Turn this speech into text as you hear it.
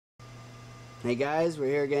Hey guys, we're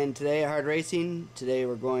here again today at HardRacing. Today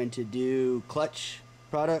we're going to do clutch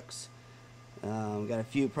products. We've got a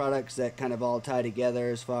few products that kind of all tie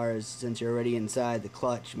together as far as since you're already inside the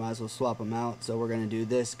clutch, might as well swap them out. So we're going to do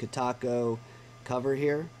this Kitaco cover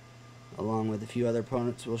here, along with a few other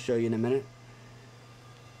components we'll show you in a minute.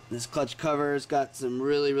 This clutch cover's got some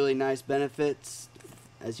really nice benefits.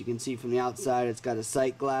 As you can see from the outside, it's got a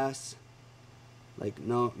sight glass, like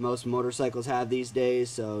most motorcycles have these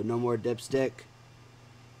days, so no more dipstick,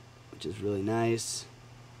 which is really nice.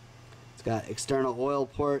 It's got external oil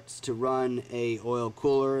ports to run a oil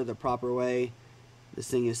cooler the proper way.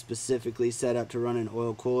 This thing is specifically set up to run an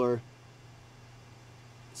oil cooler.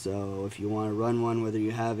 So if you want to run one, whether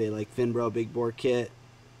you have a like Finbro big bore kit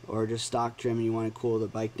or just stock trim and you want to cool the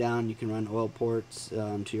bike down, you can run oil ports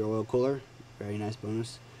to your oil cooler. Very nice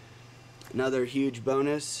bonus. Another huge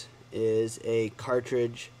bonus is a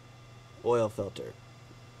cartridge oil filter.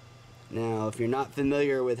 Now, if you're not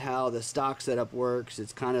familiar with how the stock setup works,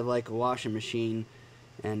 it's kind of like a washing machine,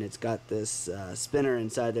 and it's got this spinner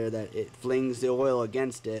inside there that it flings the oil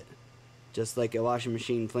against it, just like a washing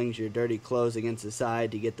machine flings your dirty clothes against the side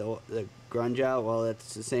to get the grunge out. Well,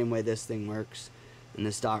 that's the same way this thing works in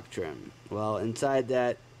the stock trim. Well, inside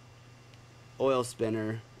that oil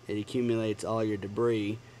spinner, it accumulates all your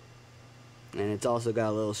debris, and it's also got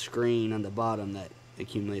a little screen on the bottom that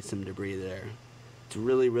accumulates some debris there. It's a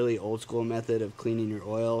really old school method of cleaning your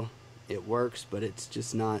oil. It works, but it's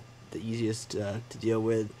just not the easiest to deal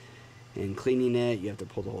with. And cleaning it, you have to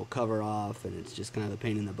pull the whole cover off, and it's just kind of a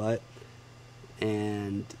pain in the butt.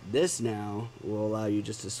 And this now will allow you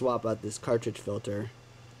just to swap out this cartridge filter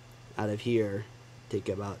out of here. Take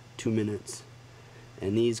about 2 minutes.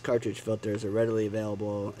 And these cartridge filters are readily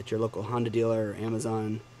available at your local Honda dealer or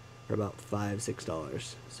Amazon for about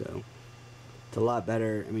 $5–6. So it's a lot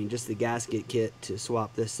better. I mean, just the gasket kit to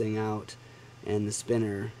swap this thing out and the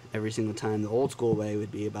spinner every single time the old school way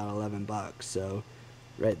would be about $11. So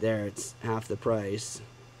right there, it's half the price,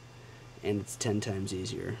 and it's 10 times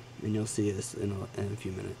easier. And you'll see this in a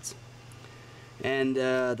few minutes. And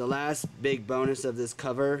the last big bonus of this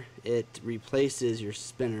cover, it replaces your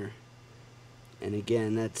spinner. And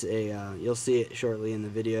again, that's a you'll see it shortly in the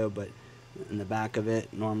video, but in the back of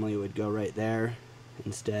it normally it would go right there.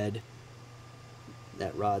 Instead,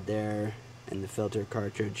 that rod there and the filter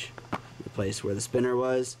cartridge replace where the spinner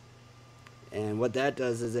was. And what that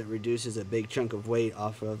does is it reduces a big chunk of weight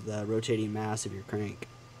off of the rotating mass of your crank.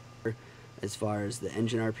 As far as the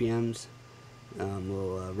engine RPMs,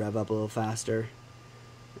 will rev up a little faster,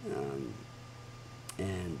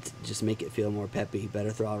 and just make it feel more peppy,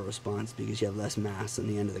 better throttle response because you have less mass on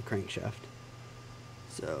the end of the crankshaft.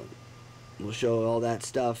 So we'll show all that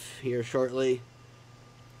stuff here shortly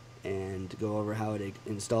and go over how it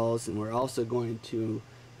installs. And we're also going to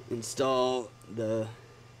install the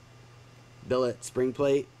billet spring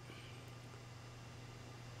plate.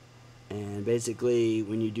 And basically,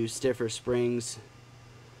 when you do stiffer springs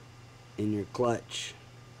in your clutch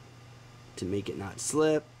to make it not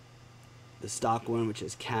slip, the stock one, which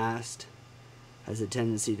is cast, has a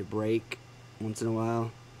tendency to break once in a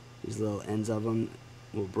while. These little ends of them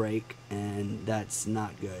will break, and that's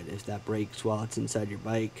not good. If that breaks while it's inside your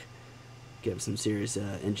bike, you get some serious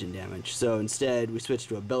engine damage. So instead, we switched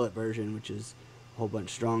to a billet version, which is a whole bunch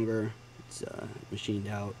stronger. It's machined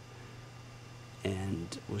out,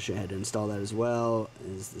 and we'll show you how to install that as well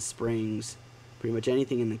as the springs. Pretty much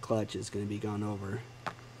anything in the clutch is going to be gone over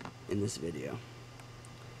in this video.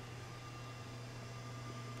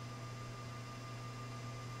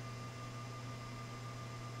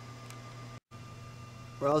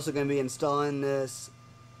 We're also going to be installing this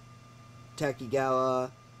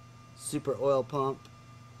Takegawa super oil pump.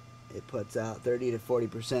 It puts out 30 to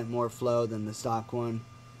 40% more flow than the stock one.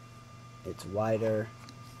 It's wider,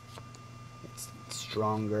 it's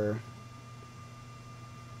stronger,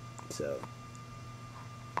 so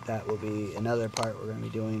that will be another part we're going to be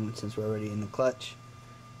doing since we're already in the clutch.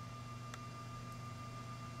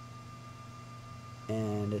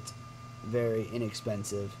 And it's very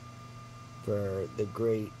inexpensive for the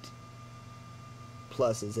great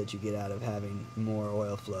pluses that you get out of having more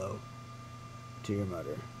oil flow to your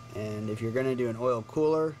motor. And if you're going to do an oil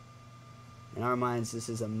cooler, in our minds this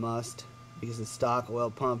is a must, because the stock oil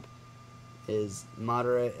pump is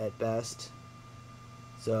moderate at best,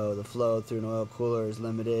 so the flow through an oil cooler is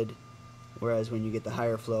limited, whereas when you get the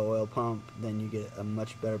higher flow oil pump, then you get a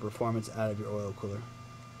much better performance out of your oil cooler.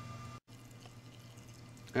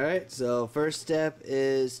 Alright, so first step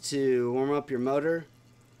is to warm up your motor.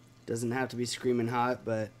 Doesn't have to be screaming hot,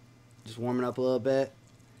 but just warm it up a little bit,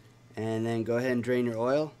 and then go ahead and drain your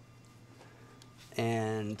oil.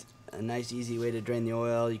 And a nice easy way to drain the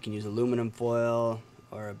oil, you can use aluminum foil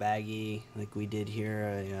or a baggie like we did here,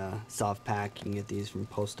 a soft pack. You can get these from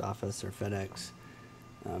post office or FedEx.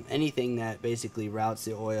 Anything that basically routes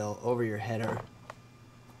the oil over your header,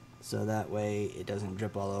 so that way it doesn't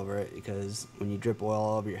drip all over it, because when you drip oil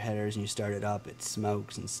all over your headers and you start it up, it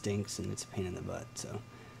smokes and stinks and it's a pain in the butt. So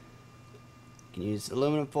you can use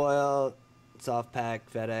aluminum foil, soft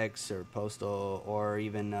pack, FedEx or postal, or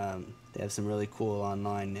even they have some really cool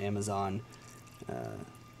online Amazon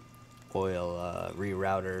oil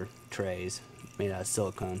rerouter trays made out of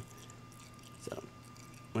silicone. So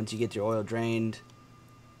once you get your oil drained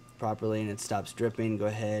properly and it stops dripping, go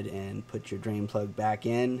ahead and put your drain plug back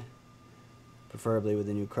in, preferably with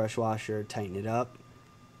a new crush washer. Tighten it up,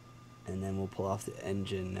 and then we'll pull off the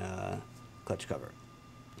engine clutch cover.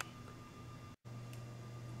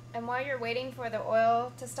 And while you're waiting for the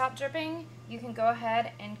oil to stop dripping, you can go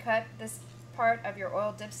ahead and cut this part of your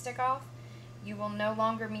oil dipstick off. You will no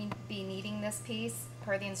longer be needing this piece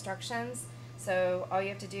per the instructions, so all you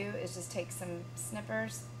have to do is just take some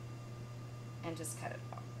snippers and just cut it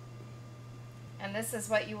off. And this is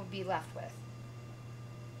what you will be left with.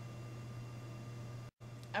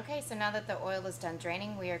 Okay, so now that the oil is done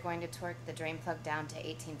draining, we are going to torque the drain plug down to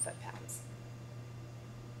 18 foot-pounds.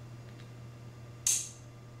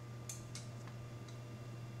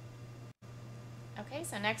 Okay,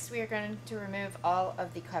 so next we are going to remove all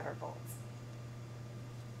of the cover bolts.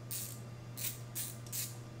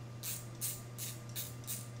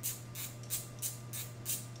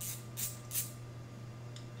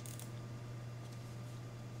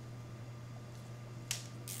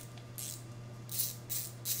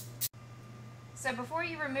 So before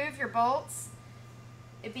you remove your bolts,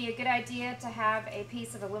 it'd be a good idea to have a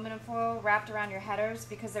piece of aluminum foil wrapped around your headers,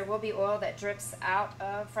 because there will be oil that drips out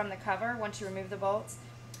from the cover once you remove the bolts.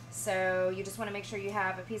 So you just want to make sure you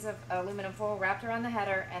have a piece of aluminum foil wrapped around the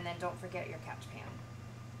header, and then don't forget your catch pan.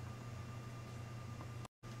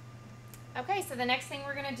 Okay, so the next thing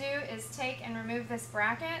we're going to do is take and remove this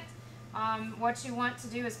bracket. What you want to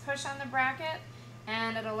do is push on the bracket,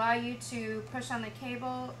 and it'll allow you to push on the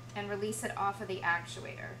cable and release it off of the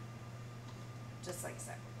actuator, just like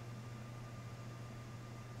so.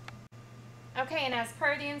 Okay, and as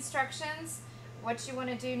per the instructions, what you want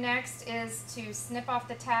to do next is to snip off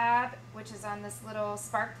the tab, which is on this little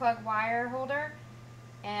spark plug wire holder,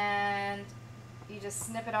 and you just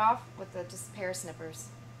snip it off with just a pair of snippers.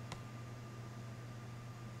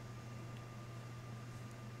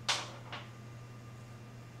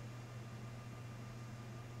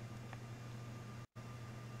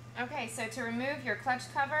 Okay, so to remove your clutch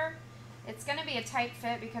cover, it's going to be a tight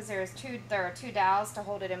fit because there are two dowels to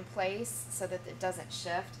hold it in place so that it doesn't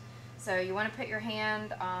shift. So you want to put your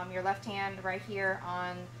hand, your left hand right here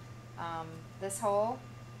on this hole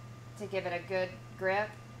to give it a good grip,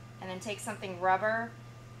 and then take something rubber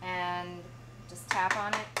and just tap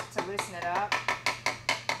on it to loosen it up.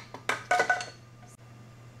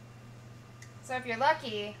 So if you're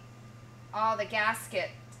lucky, all the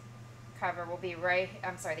gasket cover will be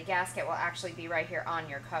the gasket will actually be right here on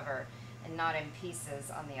your cover and not in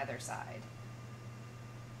pieces on the other side.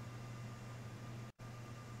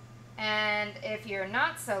 And if you're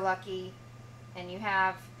not so lucky and you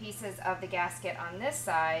have pieces of the gasket on this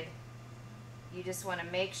side, you just want to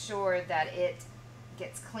make sure that it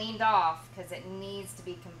gets cleaned off, because it needs to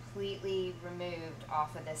be completely removed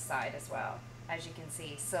off of this side as well. As you can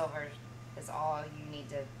see, silver is all you need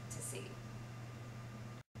to see.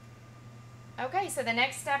 Okay, so the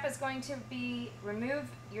next step is going to be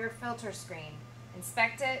remove your filter screen.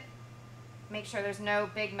 Inspect it, make sure there's no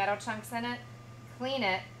big metal chunks in it, clean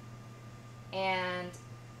it, and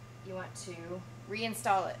you want to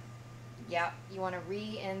reinstall it. Yeah, you want to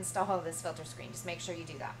reinstall this filter screen. Just make sure you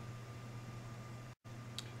do that.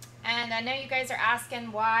 And I know you guys are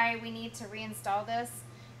asking why we need to reinstall this.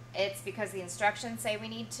 It's because the instructions say we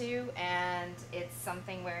need to, and it's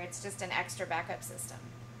something where it's just an extra backup system.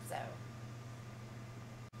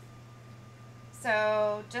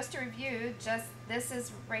 So just to review, this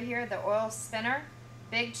is right here, the oil spinner,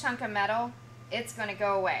 big chunk of metal, it's going to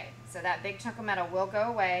go away. So that big chunk of metal will go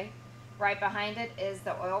away. Right behind it is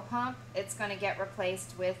the oil pump. It's going to get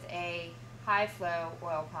replaced with a high flow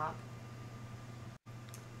oil pump.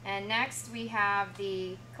 And next we have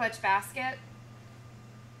the clutch basket.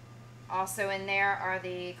 Also in there are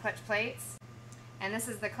the clutch plates. And this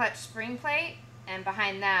is the clutch spring plate, and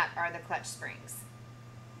behind that are the clutch springs.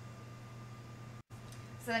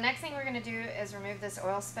 So the next thing we're going to do is remove this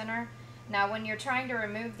oil spinner. Now when you're trying to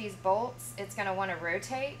remove these bolts, it's going to want to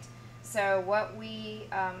rotate. So what we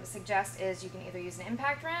suggest is you can either use an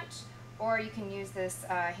impact wrench or you can use this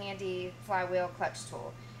handy flywheel clutch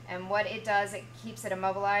tool. And what it does, it keeps it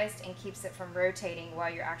immobilized and keeps it from rotating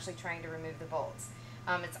while you're actually trying to remove the bolts.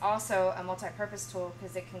 It's also a multi-purpose tool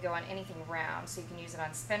because it can go on anything round. So you can use it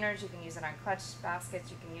on spinners, you can use it on clutch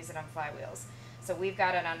baskets, you can use it on flywheels. So we've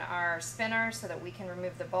got it on our spinner so that we can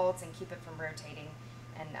remove the bolts and keep it from rotating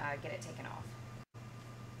and get it taken off.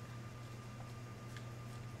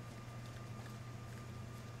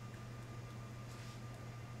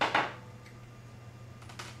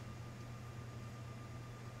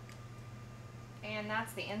 And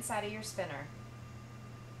that's the inside of your spinner.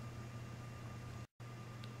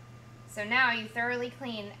 So now you thoroughly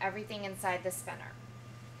clean everything inside the spinner.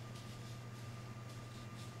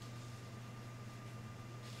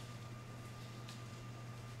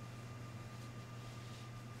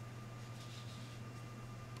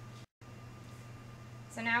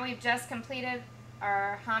 So now we've just completed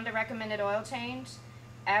our Honda recommended oil change.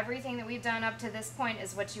 Everything that we've done up to this point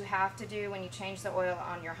is what you have to do when you change the oil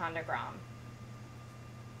on your Honda Grom.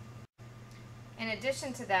 In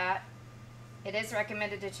addition to that, it is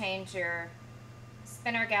recommended to change your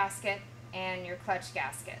spinner gasket and your clutch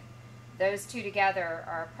gasket. Those two together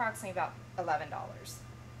are approximately about $11.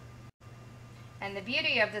 And the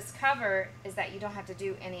beauty of this cover is that you don't have to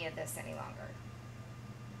do any of this any longer.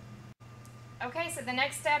 Okay, so the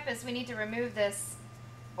next step is we need to remove this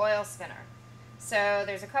oil spinner. So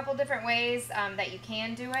there's a couple different ways that you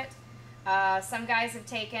can do it. Some guys have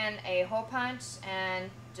taken a hole punch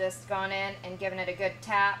and just gone in and given it a good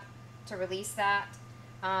tap to release that.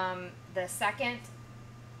 The second,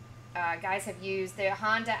 guys have used, the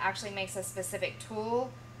Honda actually makes a specific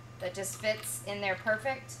tool that just fits in there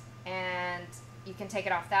perfect, and you can take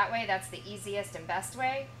it off that way. That's the easiest and best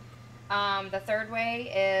way. The third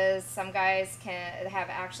way is some guys have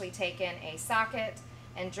actually taken a socket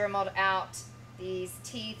and dremeled out these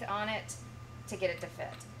teeth on it to get it to fit.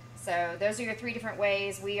 So those are your three different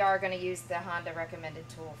ways. We are going to use the Honda recommended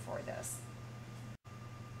tool for this.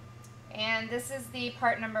 And this is the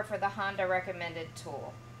part number for the Honda recommended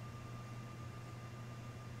tool.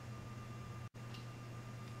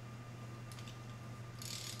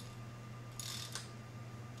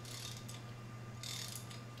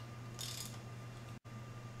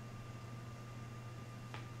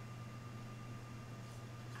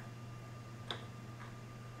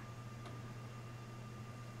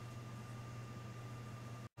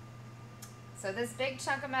 So this big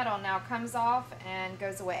chunk of metal now comes off and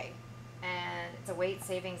goes away. And it's a weight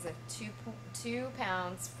savings of 2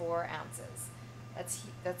 pounds 4 ounces.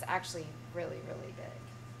 That's actually really, really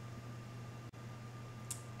big.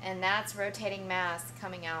 And that's rotating mass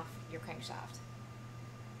coming off your crankshaft.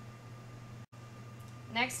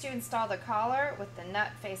 Next, you install the collar with the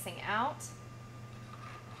nut facing out.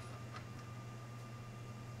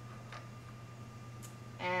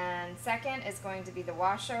 And second is going to be the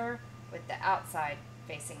washer with the outside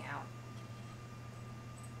facing out.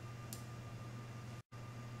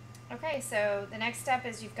 Okay, so the next step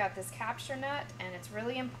is you've got this capture nut, and it's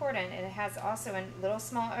really important. It has also a little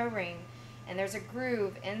small O-ring, and there's a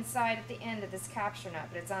groove inside at the end of this capture nut,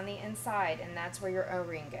 but it's on the inside, and that's where your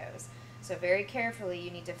O-ring goes. So very carefully,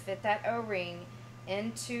 you need to fit that O-ring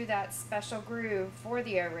into that special groove for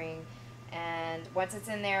the O-ring, and once it's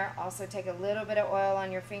in there, also take a little bit of oil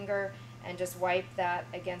on your finger and just wipe that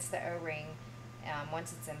against the O-ring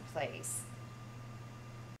once it's in place.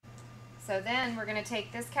 So then we're going to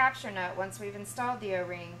take this capture nut, once we've installed the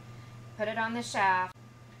O-ring, put it on the shaft,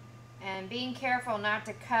 and being careful not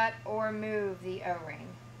to cut or move the O-ring.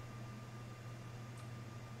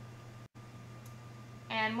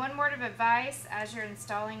 And one word of advice as you're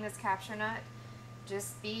installing this capture nut,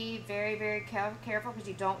 just be very, very careful because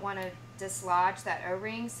you don't want to dislodge that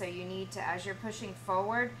O-ring. So you need to, as you're pushing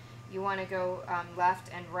forward, you want to go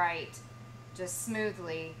left and right just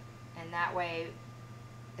smoothly, and that way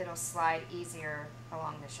it'll slide easier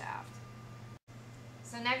along the shaft.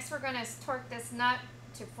 So next we're going to torque this nut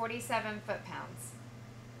to 47 foot-pounds.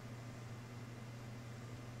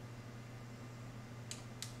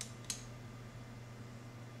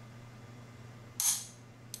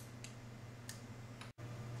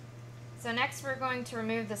 So next we're going to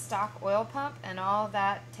remove the stock oil pump, and all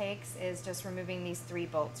that takes is just removing these 3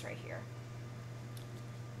 bolts right here.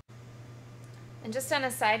 And just on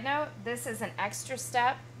a side note, this is an extra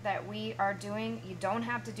step that we are doing. You don't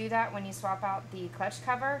have to do that when you swap out the clutch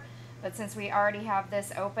cover, but since we already have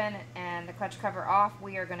this open and the clutch cover off,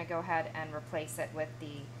 we are going to go ahead and replace it with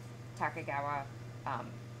the Takegawa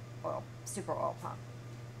super oil pump.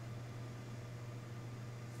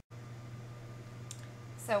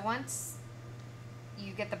 So once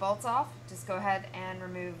you get the bolts off, just go ahead and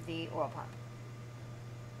remove the oil pump.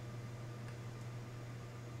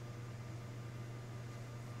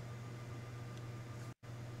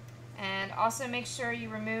 And also make sure you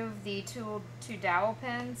remove the two dowel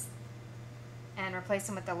pins and replace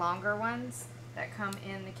them with the longer ones that come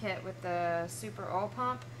in the kit with the super oil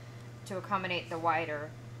pump to accommodate the wider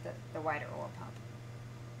oil pump.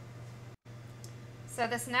 So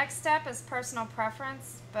this next step is personal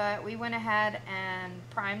preference, but we went ahead and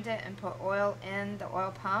primed it and put oil in the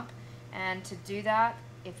oil pump. And to do that,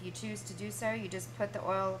 if you choose to do so, you just put the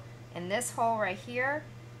oil in this hole right here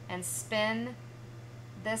and spin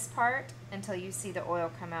this part until you see the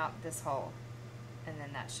oil come out this hole, and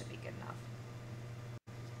then that should be good enough.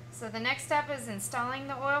 So the next step is installing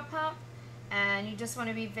the oil pump, and you just want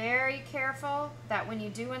to be very careful that when you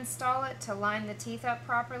do install it, to line the teeth up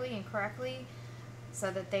properly and correctly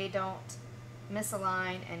so that they don't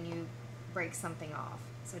misalign and you break something off.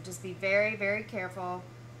 So just be very, very careful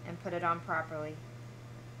and put it on properly.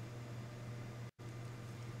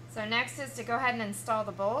 So next is to go ahead and install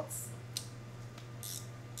the bolts.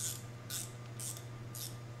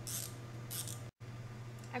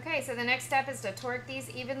 Okay, so the next step is to torque these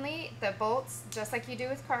evenly, the bolts, just like you do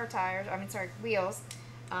with car tires, wheels,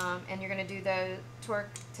 and you're going to do the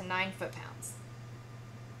torque to 9 foot-pounds.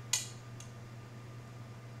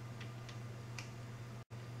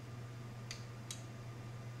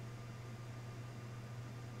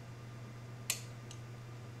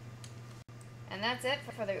 And that's it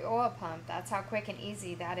for the oil pump. That's how quick and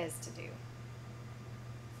easy that is to do.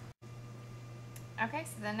 Okay,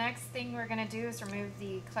 so the next thing we're going to do is remove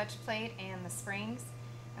the clutch plate and the springs,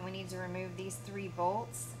 and we need to remove these 3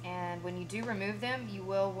 bolts. And when you do remove them, you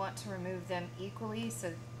will want to remove them equally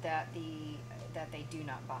so that they do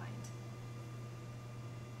not bind.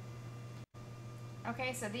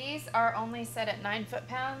 Okay, so these are only set at 9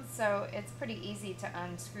 foot-pounds, so it's pretty easy to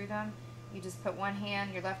unscrew them. You just put one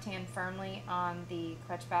hand, your left hand, firmly on the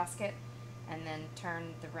clutch basket, and then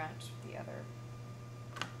turn the wrench with the other.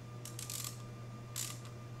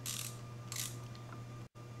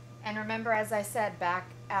 And remember, as I said,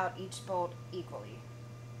 back out each bolt equally.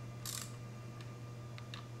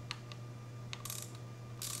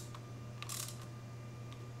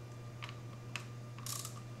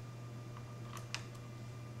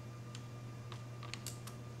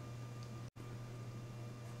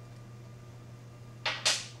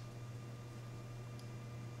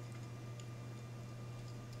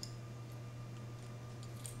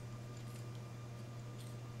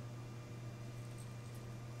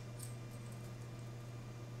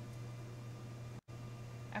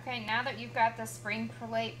 Okay, now that you've got the spring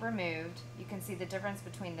plate removed, you can see the difference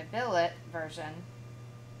between the billet version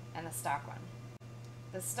and the stock one.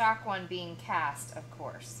 The stock one being cast, of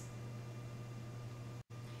course.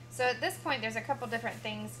 So at this point, there's a couple different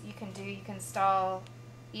things you can do. You can install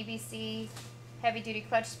EBC heavy-duty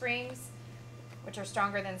clutch springs, which are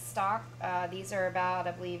stronger than stock. These are about,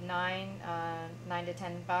 I believe, $9 to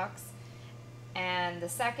 $10. And the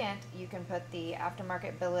second, you can put the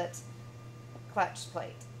aftermarket billet clutch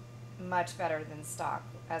plate. Much better than stock.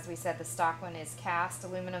 As we said, the stock one is cast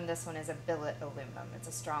aluminum. This one is a billet aluminum. It's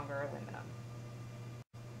a stronger aluminum.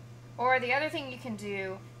 Or the other thing you can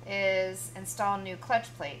do is install new clutch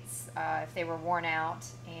plates if they were worn out,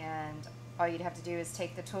 and all you'd have to do is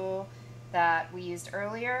take the tool that we used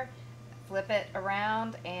earlier, flip it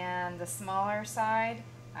around, and the smaller side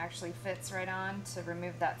actually fits right on to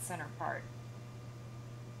remove that center part.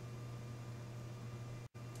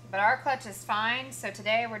 But our clutch is fine, so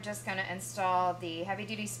today we're just going to install the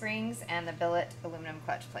heavy-duty springs and the billet aluminum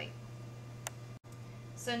clutch plate.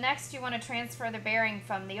 So next you want to transfer the bearing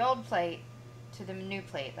from the old plate to the new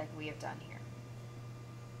plate like we have done here.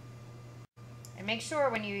 And make sure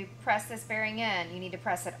when you press this bearing in, you need to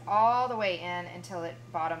press it all the way in until it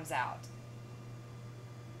bottoms out.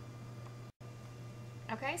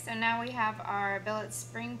 Okay, so now we have our billet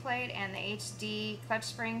spring plate and the HD clutch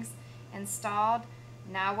springs installed.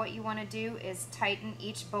 Now what you want to do is tighten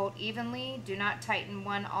each bolt evenly. Do not tighten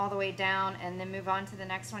one all the way down and then move on to the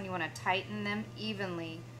next one. You want to tighten them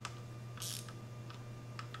evenly.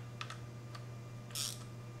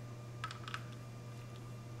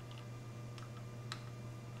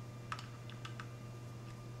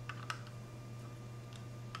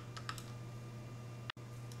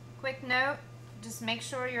 Quick note, just make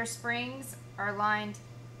sure your springs are lined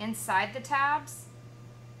inside the tabs.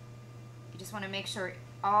 You just want to make sure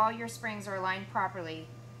all your springs are aligned properly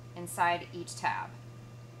inside each tab.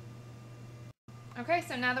 Okay,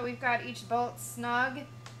 so now that we've got each bolt snug,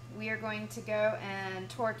 we are going to go and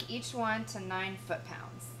torque each one to 9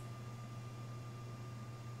 foot-pounds.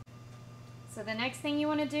 So the next thing you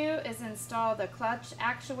want to do is install the clutch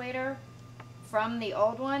actuator from the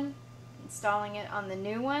old one, installing it on the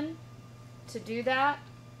new one. To do that,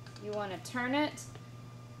 you want to turn it.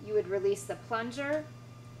 You would release the plunger,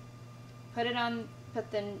 put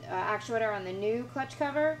the actuator on the new clutch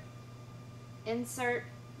cover, insert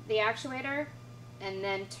the actuator, and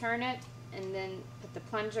then turn it, and then put the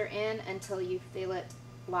plunger in until you feel it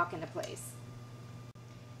lock into place.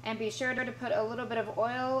 And be sure to put a little bit of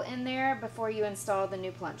oil in there before you install the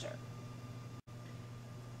new plunger.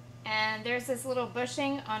 And there's this little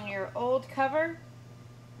bushing on your old cover.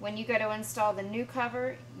 When you go to install the new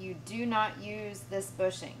cover, you do not use this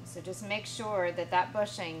bushing. So just make sure that that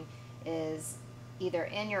bushing is either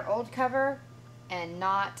in your old cover and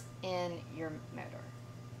not in your motor.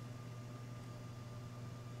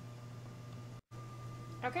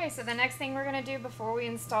 Okay, so the next thing we're going to do before we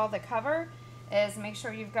install the cover is make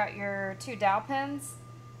sure you've got your 2 dowel pins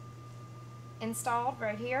installed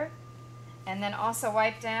right here. And then also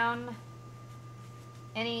wipe down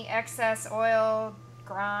any excess oil,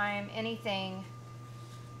 grime, anything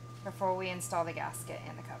before we install the gasket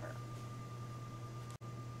and the cover.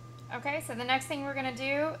 Okay, so the next thing we're going to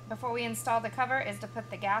do before we install the cover is to put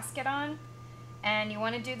the gasket on. And you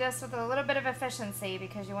want to do this with a little bit of efficiency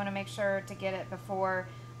because you want to make sure to get it before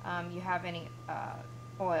you have any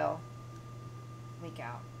oil leak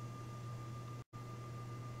out.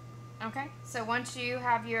 Okay, so once you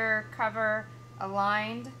have your cover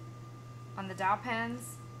aligned on the dowel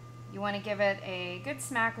pins, you want to give it a good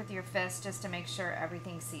smack with your fist just to make sure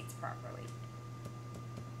everything seats properly.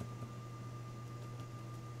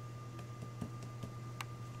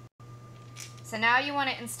 So now you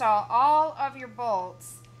want to install all of your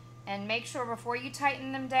bolts and make sure before you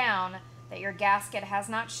tighten them down that your gasket has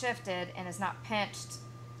not shifted and is not pinched.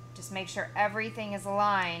 Just make sure everything is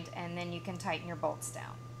aligned and then you can tighten your bolts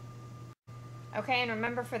down. Okay, and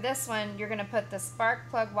remember for this one, you're going to put the spark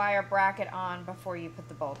plug wire bracket on before you put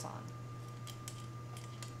the bolt on.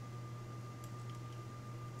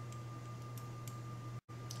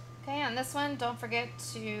 Okay, on this one, don't forget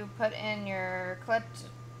to put in your clutch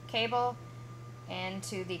cable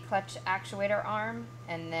into the clutch actuator arm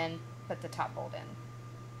and then put the top bolt in.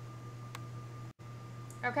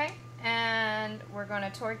 Okay, and we're going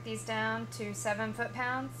to torque these down to 7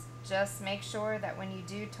 foot-pounds. Just make sure that when you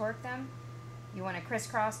do torque them, you want to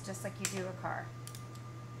crisscross just like you do a car.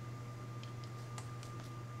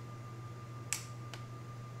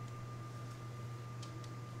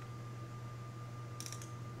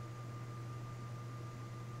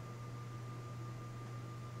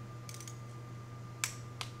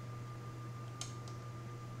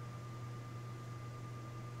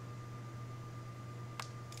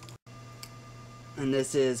 And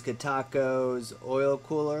this is Kitaco's oil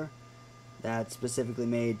cooler. That's specifically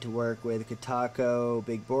made to work with Kitaco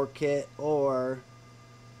big bore kit or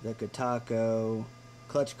the Kitaco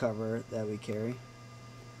clutch cover that we carry.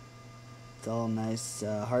 It's all nice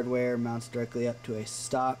hardware, mounts directly up to a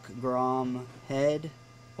stock Grom head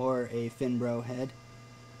or a Finbro head.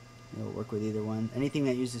 It'll work with either one. Anything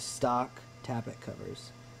that uses stock tappet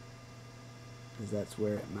covers, because that's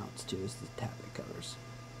where it mounts to, is the tappet covers.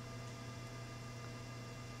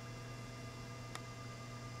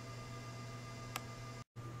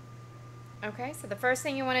 Okay, so the first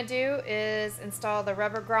thing you want to do is install the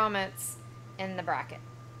rubber grommets in the bracket.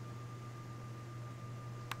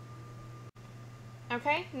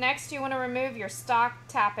 Okay, next you want to remove your stock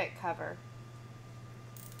tappet cover.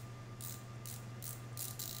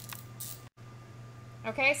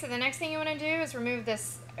 Okay, so the next thing you want to do is remove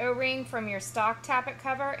this O-ring from your stock tappet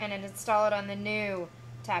cover and then install it on the new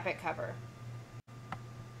tappet cover.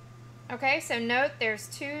 Okay, so note there's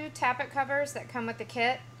 2 tappet covers that come with the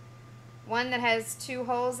kit. One that has 2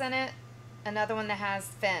 holes in it, another one that has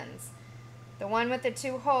fins. The one with the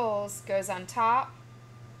 2 holes goes on top,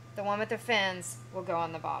 the one with the fins will go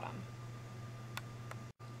on the bottom.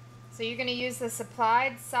 So you're going to use the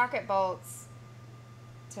supplied socket bolts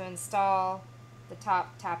to install the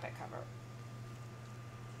top tappet cover.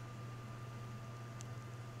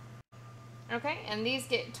 Okay, and these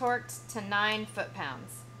get torqued to 9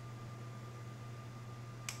 foot-pounds.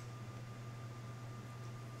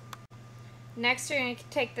 Next, you're going to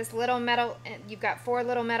take this little metal, you've got 4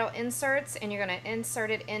 little metal inserts, and you're going to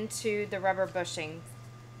insert it into the rubber bushing.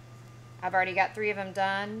 I've already got 3 of them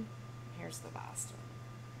done. Here's the last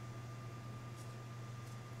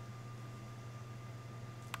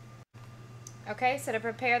one. Okay, so to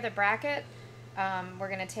prepare the bracket, we're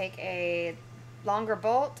going to take a longer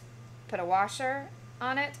bolt, put a washer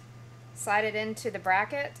on it, slide it into the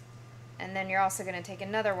bracket, and then you're also going to take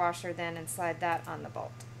another washer then and slide that on the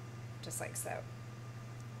bolt. just like so.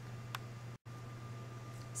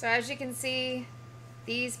 So as you can see,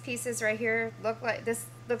 these pieces right here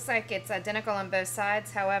looks like it's identical on both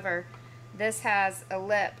sides. However, this has a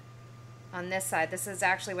lip on this side. This is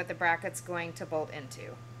actually what the bracket's going to bolt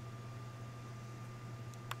into.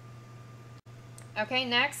 Okay,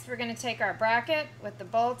 next we're going to take our bracket with the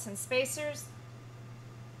bolts and spacers,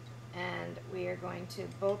 and we are going to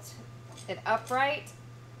bolt it upright,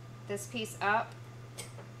 this piece up.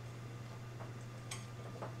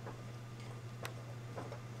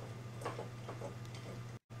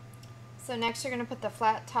 So next you're going to put the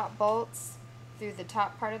flat top bolts through the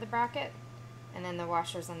top part of the bracket, and then the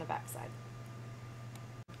washers on the back side.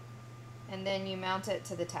 And then you mount it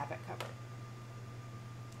to the tappet cover.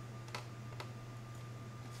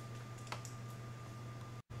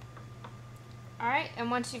 Alright, and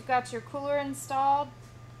once you've got your cooler installed,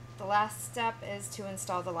 the last step is to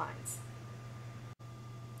install the lines.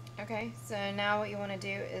 Okay, so now what you want to do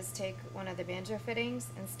is take one of the banjo fittings,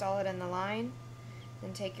 install it in the line,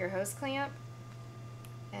 then take your hose clamp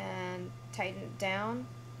and tighten it down,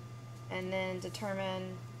 and then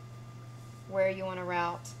determine where you want to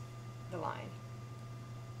route the line.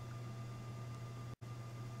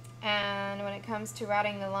 And when it comes to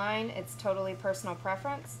routing the line, it's totally personal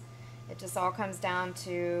preference. It just all comes down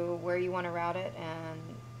to where you want to route it, and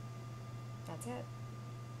that's it.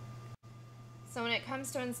 So when it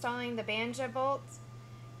comes to installing the banjo bolts,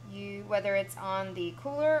 whether it's on the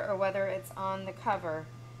cooler or whether it's on the cover,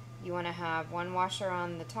 you want to have one washer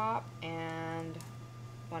on the top and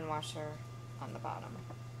one washer on the bottom.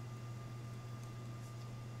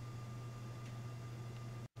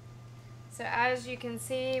 So as you can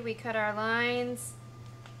see, we cut our lines,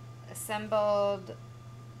 assembled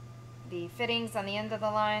the fittings on the end of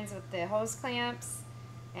the lines with the hose clamps,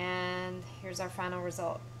 and here's our final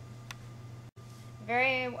result.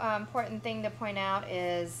 Very important thing to point out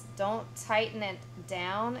is don't tighten it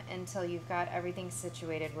down until you've got everything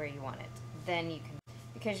situated where you want it. Then you can,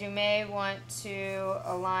 because you may want to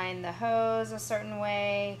align the hose a certain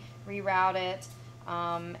way, reroute it,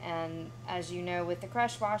 and as you know with the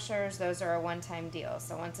crush washers, those are a one-time deal.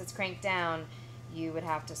 So once it's cranked down, you would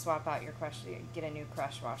have to swap out your crush, get a new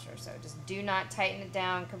crush washer. So just do not tighten it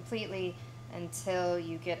down completely until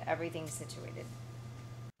you get everything situated.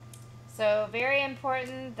 So very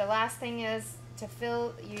important, the last thing is to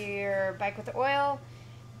fill your bike with oil,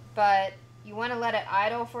 but you want to let it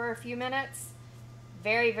idle for a few minutes.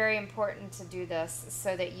 Very, very important to do this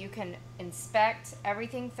so that you can inspect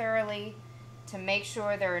everything thoroughly to make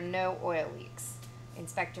sure there are no oil leaks.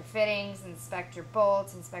 Inspect your fittings, inspect your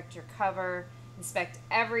bolts, inspect your cover, inspect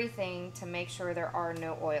everything to make sure there are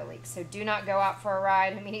no oil leaks. So do not go out for a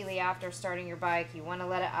ride immediately after starting your bike. You want to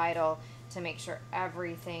let it idle to make sure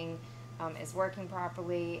everything is working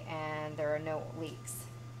properly and there are no leaks.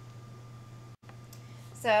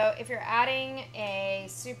 So if you're adding a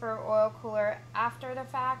super oil cooler after the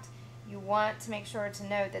fact, you want to make sure to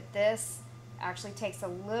note that this actually takes a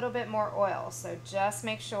little bit more oil. So just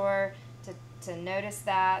make sure to notice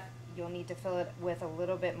that you'll need to fill it with a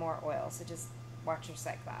little bit more oil. So just watch your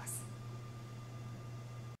set glass.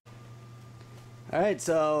 Alright,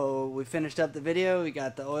 so we finished up the video. We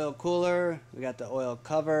got the oil cooler, we got the oil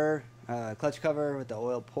cover, clutch cover with the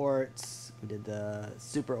oil ports, we did the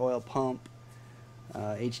super oil pump,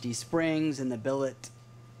 HD springs, and the billet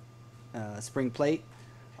spring plate.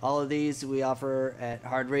 All of these we offer at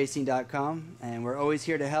HardRacing.com, and we're always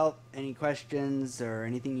here to help. Any questions or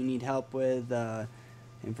anything you need help with,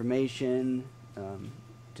 information,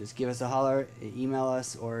 just give us a holler, email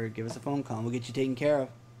us, or give us a phone call. We'll get you taken care of.